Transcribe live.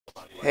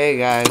Hey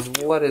guys,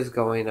 what is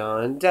going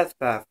on? Death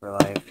Path for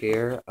Life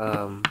here.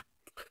 I'm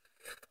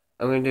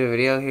gonna do a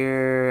video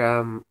here.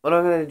 What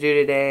I'm gonna do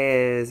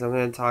today is I'm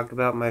gonna talk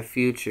about my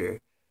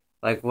future,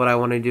 like what I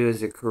want to do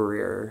as a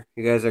career.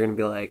 You guys are gonna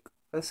be like,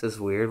 "This is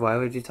weird. Why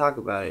would you talk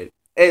about it?"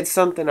 It's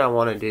something I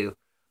want to do.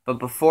 But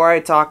before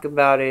I talk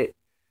about it,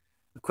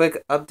 a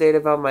quick update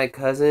about my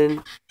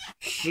cousin.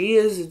 She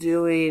is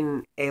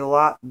doing a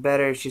lot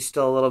better. She's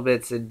still a little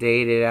bit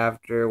sedated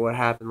after what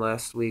happened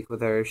last week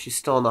with her. She's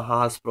still in the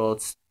hospital.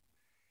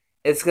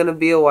 It's gonna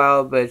be a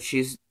while, but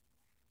she's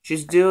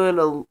doing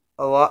a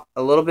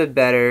little bit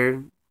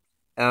better.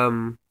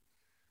 Um,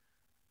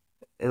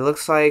 it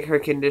looks like her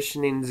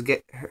condition's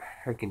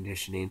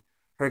getting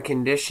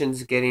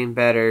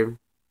better,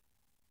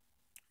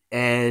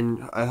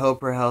 and I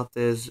hope her health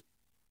is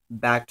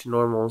back to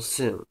normal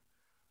soon.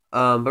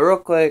 But real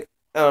quick,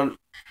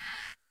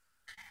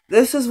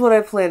 this is what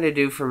I plan to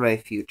do for my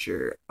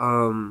future.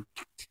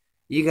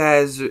 You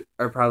guys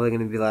are probably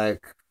gonna be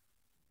like,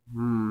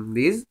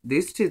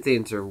 these two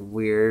things are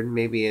weird,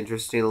 maybe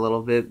interesting a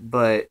little bit,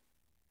 but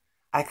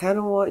I kind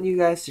of want you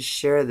guys to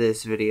share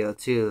this video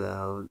too,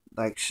 though.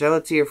 Like, show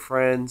it to your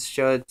friends,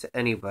 show it to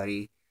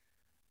anybody.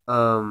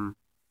 Um,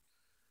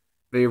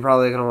 but you're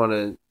probably gonna want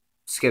to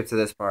skip to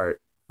this part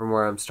from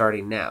where I'm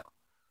starting now.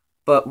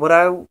 But what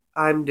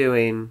I'm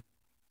doing,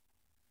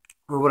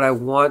 or what I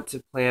want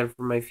to plan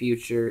for my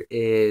future,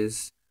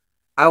 is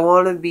I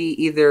want to be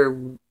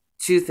either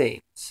two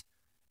things.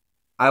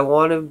 I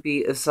want to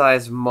be a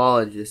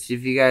seismologist.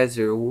 If you guys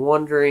are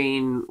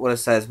wondering what a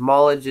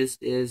seismologist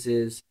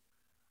is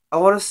I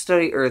want to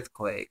study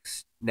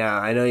earthquakes. Now,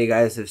 I know you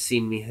guys have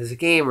seen me as a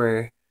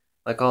gamer,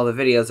 like all the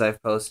videos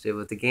I've posted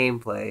with the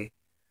gameplay,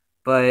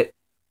 but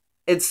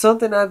it's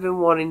something I've been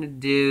wanting to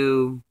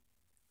do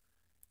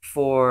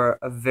for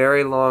a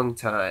very long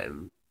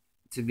time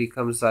to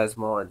become a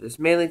seismologist,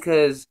 mainly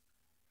because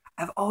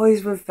I've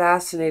always been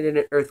fascinated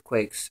in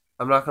earthquakes.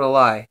 I'm not going to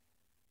lie.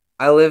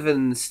 I live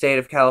in the state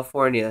of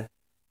California.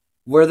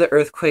 We're the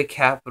earthquake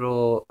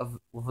capital of,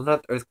 well,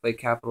 not the earthquake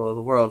capital of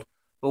the world,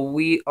 but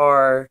we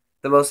are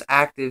the most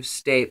active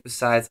state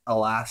besides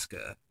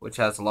Alaska, which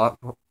has a lot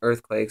of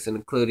earthquakes, and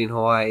including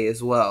Hawaii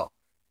as well.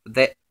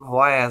 But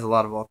Hawaii has a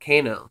lot of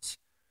volcanoes,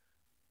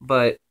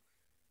 but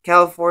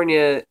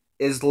California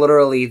is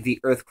literally the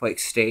earthquake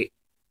state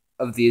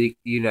of the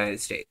United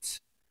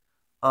States.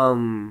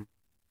 Um,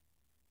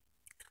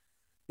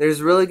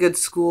 there's really good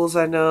schools.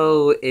 I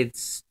know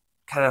it's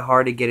kind of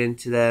hard to get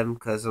into them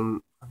because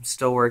I'm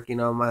still working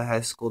on my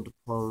high school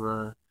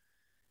diploma,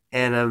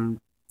 and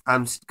I'm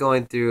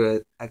going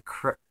through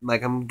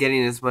like I'm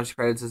getting as much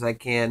credits as I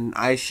can.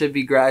 I should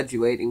be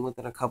graduating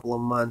within a couple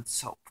of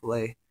months,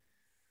 hopefully.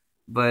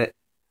 But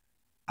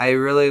I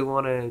really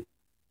want to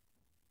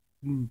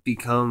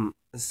become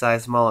a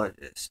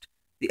seismologist.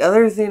 The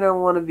other thing I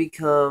want to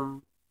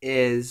become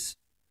is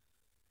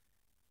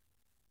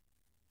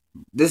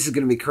this is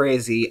gonna be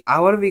crazy. I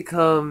want to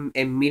become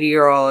a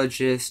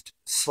meteorologist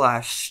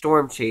slash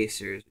storm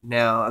chaser.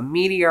 Now, a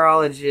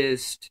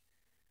meteorologist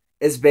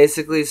is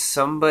basically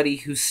somebody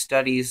who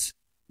studies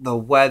the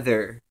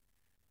weather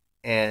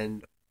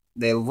and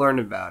they learn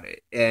about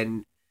it.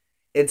 And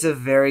it's a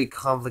very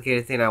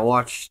complicated thing. I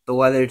watch the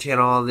Weather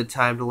Channel all the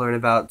time to learn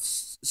about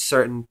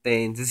certain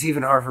things. It's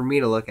even hard for me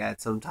to look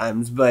at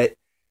sometimes, but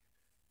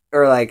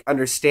or like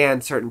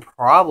understand certain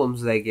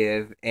problems they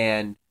give,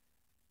 and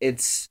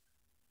it's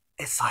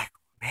it's like,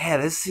 man,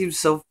 this seems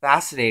so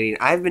fascinating.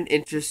 I've been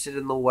interested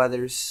in the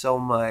weather so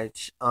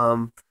much.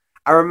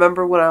 I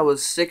remember when I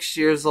was 6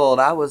 years old,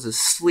 I was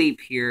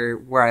asleep here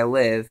where I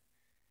live,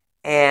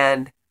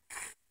 and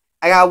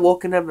I got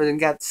woken up and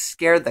got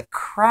scared the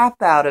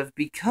crap out of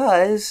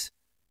because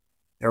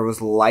there was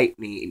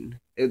lightning.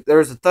 There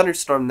was a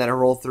thunderstorm that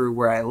rolled through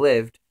where I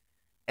lived,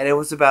 and it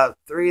was about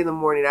 3 in the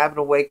morning. I've been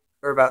awake,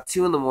 or about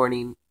 2 in the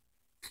morning.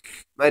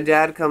 My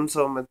dad comes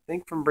home, I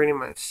think, from bringing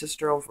my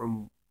sister home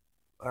from,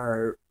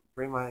 or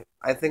bring my,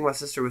 I think my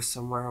sister was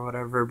somewhere or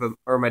whatever, but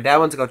or my dad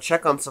went to go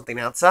check on something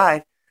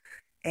outside,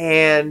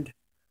 and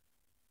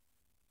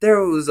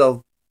there was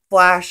a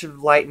flash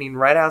of lightning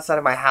right outside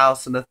of my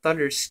house, and the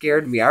thunder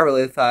scared me. I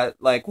really thought,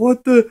 like,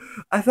 what the?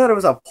 I thought it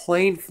was a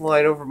plane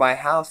flying over my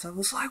house. I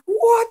was like,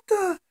 what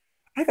the?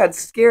 I got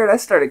scared. I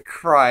started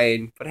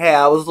crying. But hey,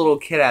 I was a little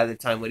kid at the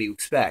time. What do you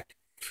expect?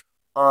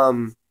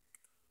 Um,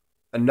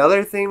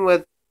 Another thing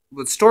with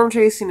storm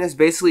chasing is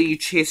basically you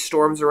chase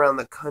storms around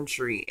the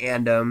country,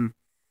 and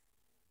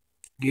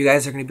you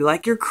guys are gonna be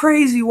like, you're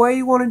crazy. Why do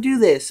you want to do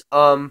this?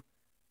 I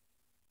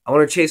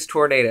want to chase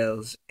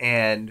tornadoes,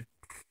 and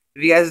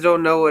if you guys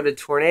don't know what a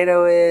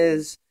tornado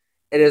is,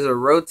 it is a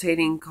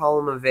rotating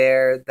column of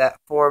air that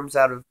forms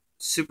out of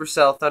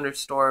supercell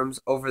thunderstorms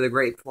over the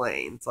Great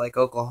Plains, like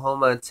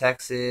Oklahoma,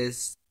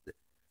 Texas,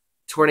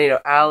 Tornado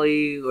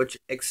Alley, which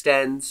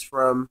extends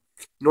from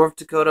North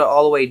Dakota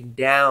all the way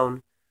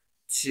down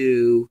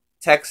to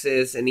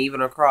Texas and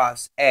even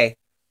across. Hey,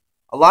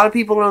 a lot of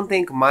people don't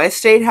think my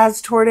state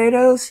has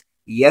tornadoes.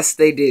 Yes,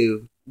 they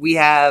do. We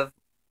have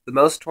the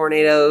most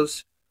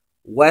tornadoes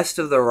west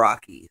of the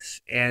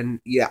Rockies. And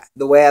yeah,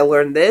 the way I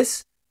learned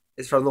this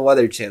is from the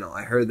Weather Channel.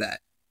 I heard that.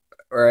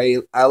 Or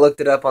I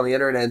looked it up on the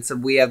internet and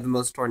said we have the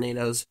most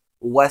tornadoes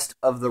west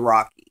of the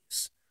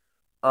Rockies.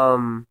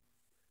 Um,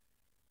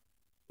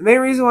 the main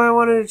reason why I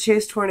wanted to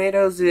chase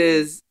tornadoes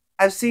is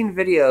I've seen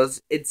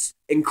videos. It's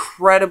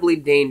incredibly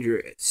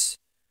dangerous.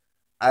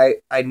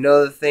 I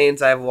know the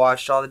things. I've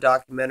watched all the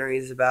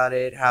documentaries about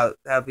it. How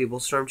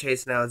people storm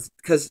chase now. It's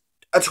because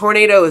a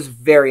tornado is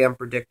very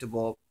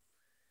unpredictable.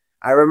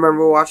 I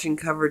remember watching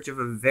coverage of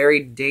a very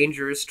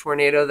dangerous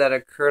tornado that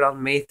occurred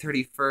on May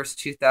 31st,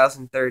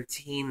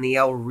 2013, the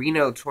El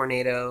Reno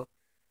tornado,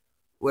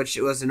 which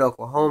was in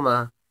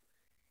Oklahoma,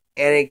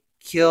 and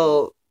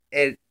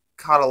it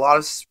caught a lot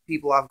of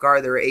people off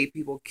guard. There were 8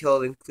 people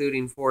killed,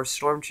 including 4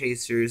 storm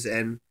chasers,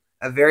 and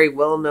a very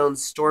well-known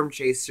storm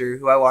chaser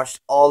who I watched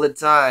all the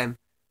time,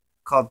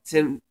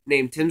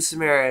 named Tim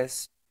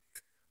Samaras,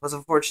 was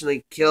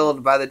unfortunately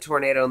killed by the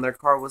tornado, and their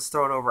car was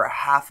thrown over a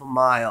half a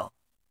mile.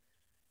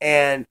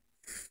 And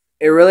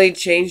it really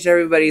changed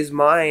everybody's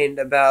mind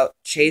about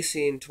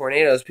chasing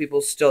tornadoes.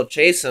 People still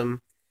chase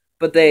them,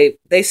 but they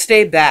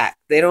stay back.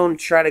 They don't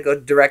try to go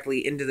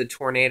directly into the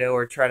tornado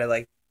or try to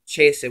like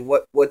chase it.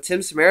 What Tim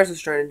Samaras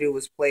was trying to do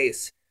was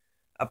place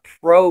a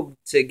probe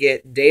to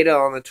get data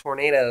on the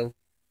tornado.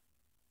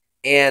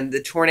 And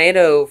the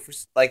tornado,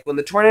 like when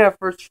the tornado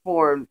first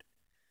formed,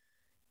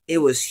 it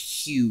was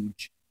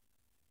huge.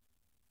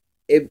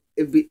 It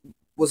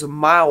was a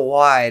mile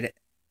wide,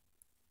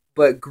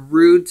 but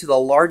grew to the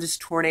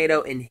largest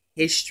tornado in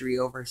history,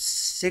 over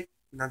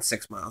not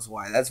 6 miles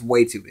wide. That's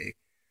way too big.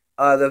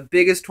 The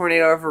biggest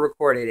tornado ever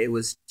recorded. It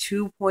was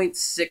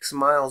 2.6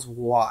 miles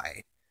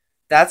wide.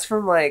 That's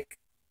from like,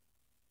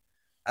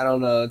 I don't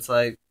know. It's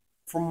like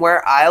from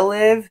where I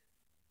live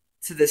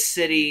to the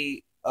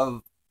city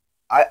of.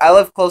 I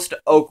live close to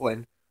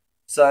Oakland,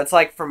 so it's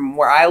like from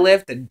where I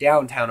live to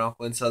downtown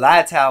Oakland. So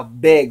that's how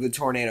big the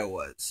tornado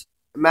was.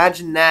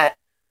 Imagine that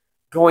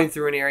going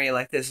through an area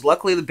like this.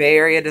 Luckily, the Bay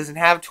Area doesn't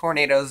have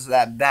tornadoes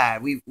that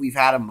bad. We've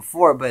had them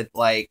before, but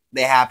like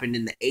they happened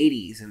in the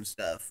 '80s and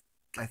stuff,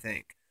 I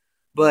think.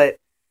 But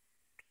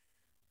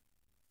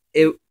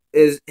it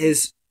is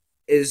his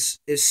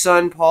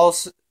son Paul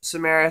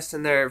Samaras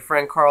and their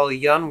friend Carl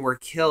Young were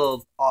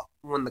killed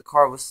when the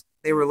car was.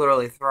 They were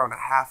literally thrown a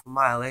half a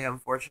mile. They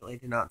unfortunately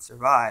did not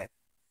survive.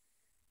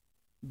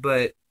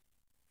 But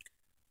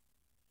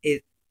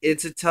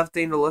it's a tough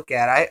thing to look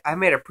at. I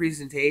made a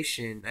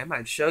presentation. I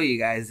might show you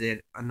guys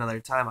it another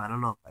time. I don't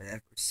know if I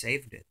ever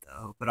saved it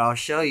though, but I'll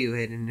show you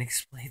it and it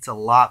explains a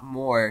lot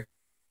more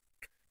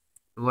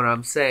than what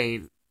I'm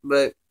saying.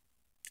 But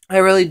I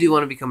really do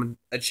want to become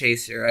a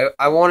chaser.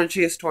 I want to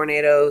chase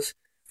tornadoes.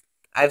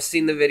 I've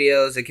seen the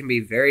videos. It can be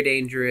very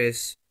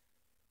dangerous,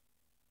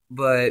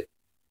 but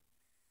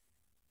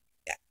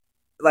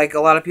like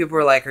a lot of people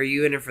are like, are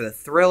you in it for the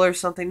thrill or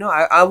something? No,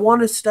 I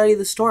want to study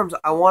the storms.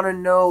 I want to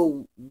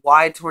know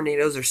why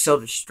tornadoes are so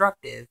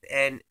destructive.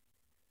 And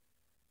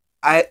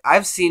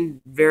I've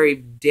seen very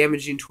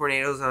damaging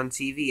tornadoes on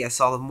TV. I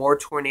saw the Moore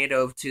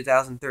tornado of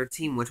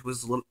 2013, which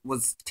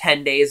was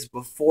 10 days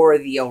before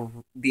the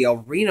El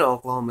Reno,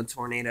 Oklahoma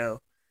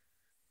tornado.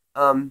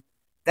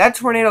 That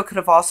tornado could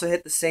have also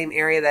hit the same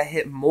area that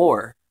hit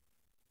Moore.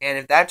 And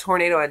if that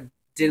tornado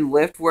didn't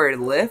lift where it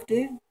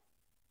lifted,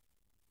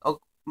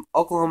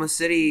 Oklahoma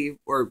City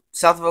or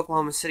south of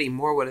Oklahoma City,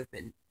 Moore would have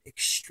been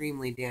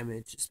extremely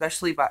damaged,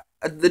 especially by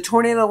the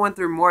tornado went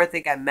through Moore. I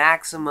think at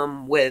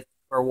maximum width,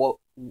 or what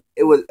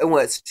it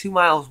was 2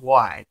 miles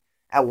wide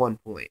at one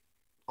point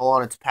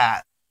along its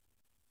path.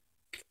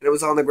 And it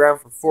was on the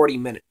ground for 40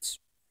 minutes,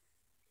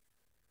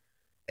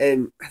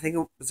 and I think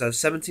it was a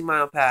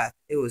 17-mile path.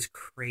 It was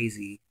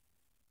crazy.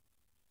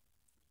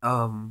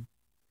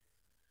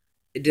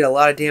 It did a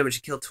lot of damage.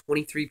 It killed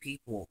 23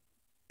 people.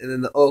 And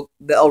then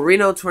the El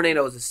Reno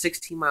tornado was a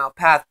 16-mile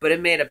path, but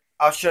it made a.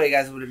 I'll show you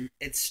guys what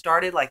it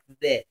started like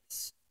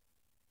this.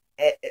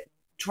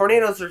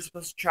 Tornadoes are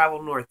supposed to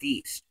travel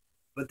northeast,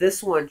 but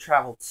this one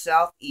traveled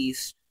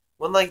southeast,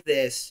 went like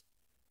this,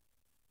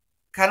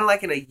 kind of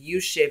like in a U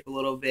shape a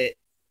little bit,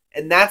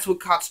 and that's what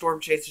caught storm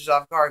chasers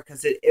off guard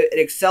because it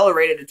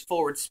accelerated its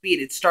forward speed.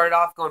 It started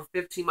off going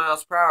 15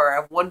 miles per hour.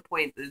 At one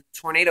point, the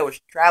tornado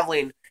was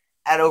traveling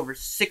at over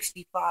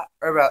 65,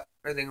 or about,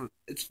 I think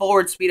its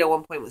forward speed at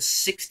one point was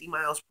 60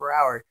 miles per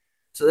hour.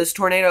 So this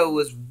tornado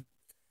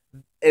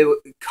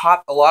it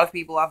caught a lot of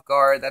people off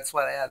guard. That's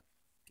why they had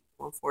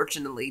people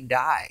unfortunately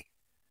die.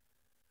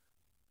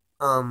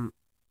 But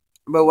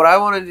what I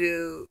want to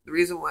do, the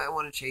reason why I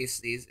want to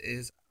chase these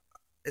is,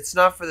 it's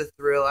not for the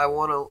thrill. I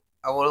want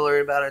to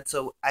learn about it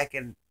so I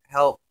can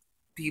help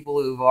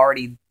people who've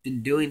already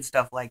been doing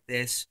stuff like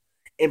this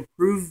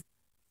improve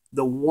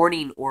the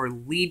warning or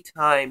lead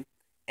time.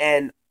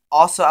 And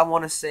also, I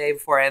want to say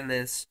before I end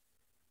this,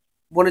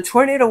 when a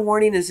tornado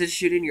warning is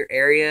issued in your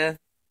area,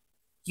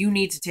 you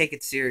need to take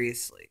it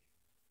seriously.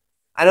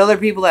 I know there are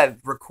people that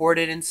have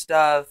recorded and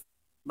stuff,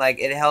 like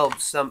it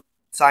helps some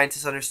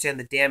scientists understand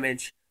the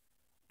damage,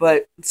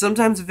 But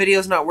sometimes a video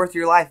is not worth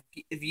your life.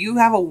 If you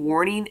have a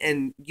warning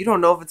and you don't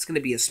know if it's going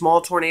to be a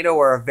small tornado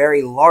or a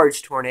very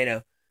large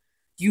tornado,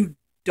 you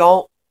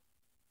don't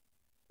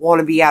want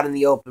to be out in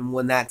the open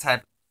when that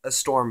type of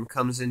storm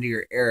comes into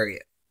your area.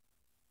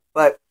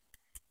 But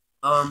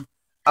I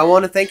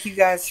want to thank you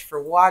guys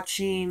for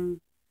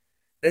watching.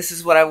 This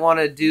is what I want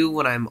to do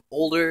when I'm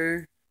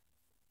older.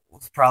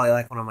 It's probably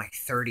like when I'm like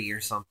 30 or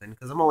something,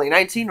 because I'm only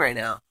 19 right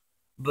now.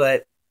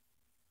 But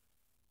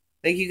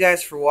thank you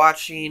guys for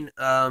watching.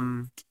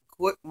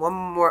 Quick, one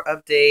more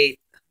update.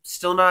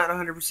 Still not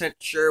 100%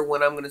 sure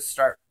when I'm going to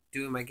start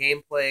doing my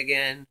gameplay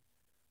again.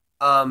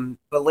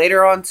 But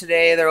later on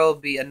today, there will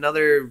be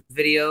another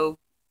video,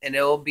 and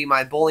it will be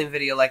my bowling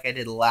video like I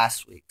did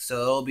last week.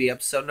 So it will be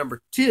episode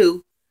number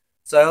 2.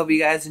 So I hope you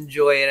guys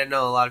enjoy it. I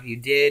know a lot of you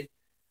did.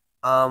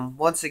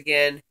 Once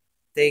again,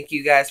 thank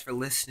you guys for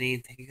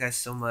listening. Thank you guys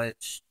so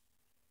much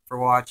for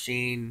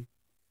watching.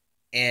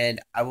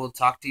 And I will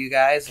talk to you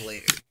guys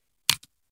later.